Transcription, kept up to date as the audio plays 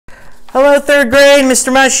Hello, third grade,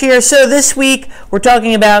 Mr. Mush here. So this week we're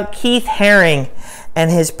talking about Keith Haring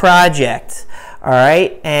and his project, all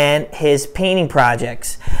right, and his painting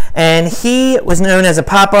projects. And he was known as a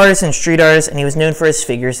pop artist and street artist, and he was known for his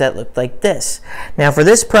figures that looked like this. Now for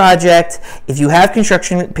this project, if you have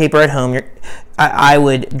construction paper at home, I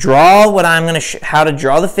would draw what I'm going to how to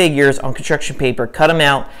draw the figures on construction paper, cut them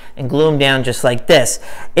out, and glue them down just like this.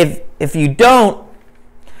 If you don't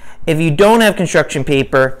have construction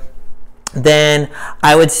paper, then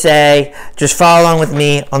I would say just follow along with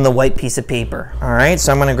me on the white piece of paper. All right, so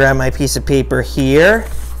I'm going to grab my piece of paper here.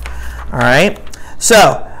 All right,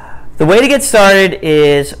 so the way to get started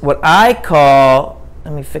is what I call,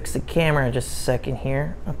 let me fix the camera in just a second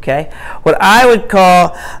here. Okay, what I would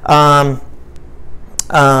call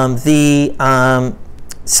the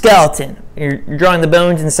skeleton. You're drawing the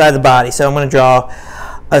bones inside the body. So I'm going to draw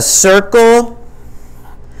a circle,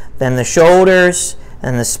 then the shoulders,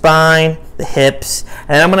 and the spine, the hips, and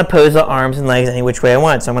then I'm going to pose the arms and legs any which way I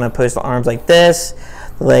want. So I'm going to pose the arms like this,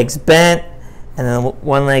 the legs bent, and then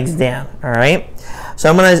one leg's down. All right.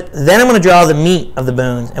 So then I'm going to draw the meat of the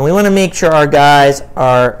bones, and we want to make sure our guys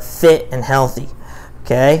are fit and healthy.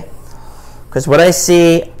 Okay. Because what I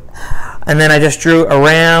see, and then I just drew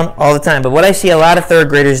around all the time. But what I see a lot of third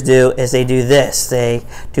graders do is they do this. They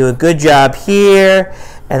do a good job here,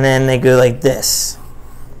 and then they go like this.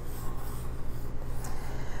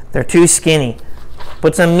 They're too skinny.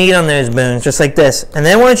 Put some meat on those bones, just like this. And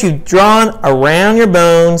then once you've drawn around your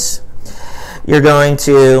bones, you're going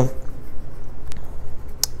to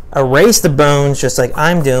erase the bones just like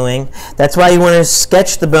I'm doing. That's why you want to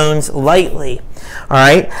sketch the bones lightly. All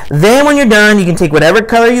right. Then when you're done, you can take whatever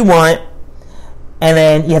color you want, and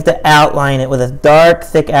then you have to outline it with a dark,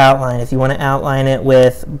 thick outline. If you want to outline it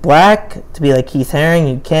with black to be like Keith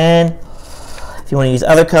Haring, you can. If you want to use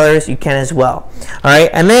other colors, you can as well. All right,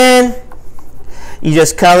 and then you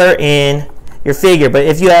just color in your figure. But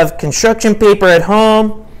if you have construction paper at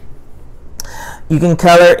home, you can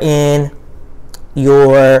color in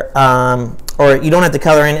your, or you don't have to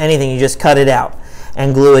color in anything. You just cut it out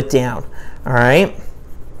and glue it down. All right.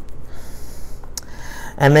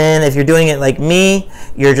 And then if you're doing it like me,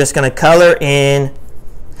 you're just going to color in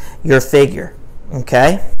your figure.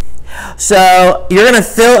 Okay. So you're going to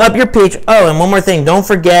fill up your page. Oh, and one more thing. Don't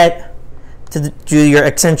forget to do your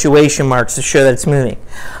accentuation marks to show that it's moving.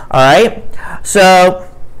 All right. So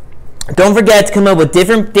don't forget to come up with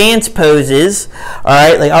different dance poses. All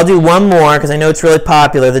right. Like I'll do one more because I know it's really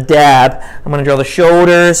popular. The dab. I'm going to draw the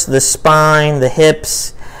shoulders, the spine, the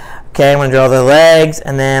hips. Okay. I'm going to draw the legs,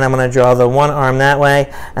 and then I'm going to draw the one arm that way,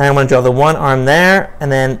 and then I'm going to draw the one arm there, and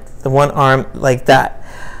then the one arm like that.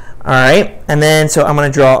 All right, and then so I'm going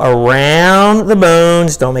to draw around the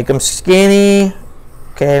bones. Don't make them skinny.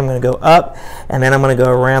 Okay, I'm going to go up, and then I'm going to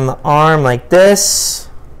go around the arm like this.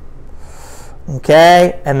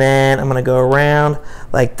 Okay, and then I'm going to go around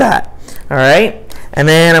like that. All right, and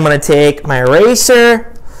then I'm going to take my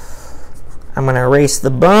eraser. I'm going to erase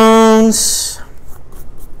the bones.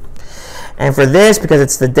 And for this, because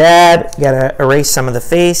it's the dab, you got to erase some of the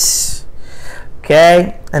face.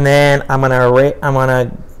 Okay, and then I'm going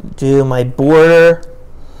to do my border,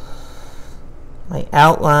 my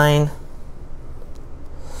outline,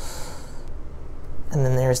 and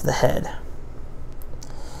then there's the head.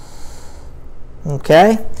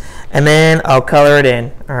 Okay, and then I'll color it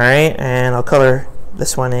in. All right, and I'll color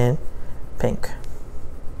this one in pink.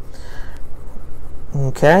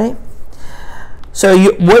 Okay, so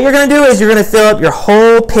what you're going to do is you're going to fill up your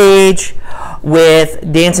whole page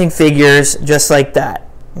with dancing figures just like that.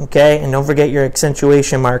 Okay, and don't forget your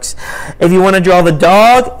accentuation marks. If you want to draw the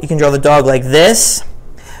dog, you can draw the dog like this.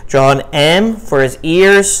 Draw an M for his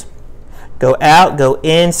ears. Go out, go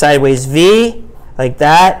in, sideways V, like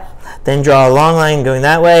that. Then draw a long line going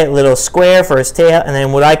that way, a little square for his tail, and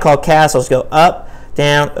then what I call castles, go up,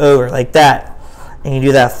 down, over, like that. And you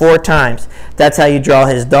do that 4 times. That's how you draw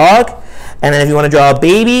his dog. And then if you want to draw a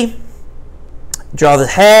baby, draw the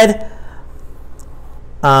head,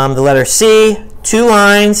 the letter C, 2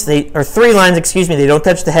 lines, or 3 lines, excuse me, they don't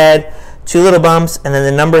touch the head, 2 little bumps, and then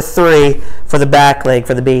the number 3 for the back leg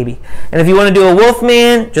for the baby. And if you want to do a wolf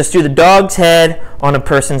man, just do the dog's head on a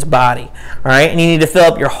person's body. All right, and you need to fill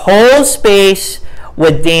up your whole space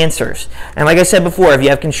with dancers. And like I said before, if you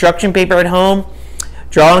have construction paper at home,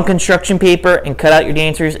 draw on construction paper and cut out your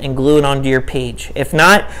dancers and glue it onto your page. If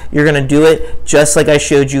not, you're going to do it just like I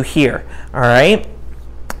showed you here. All right,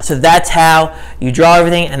 so that's how you draw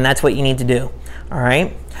everything, and that's what you need to do. All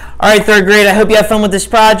right, third grade, I hope you have fun with this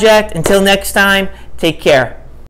project. Until next time, take care.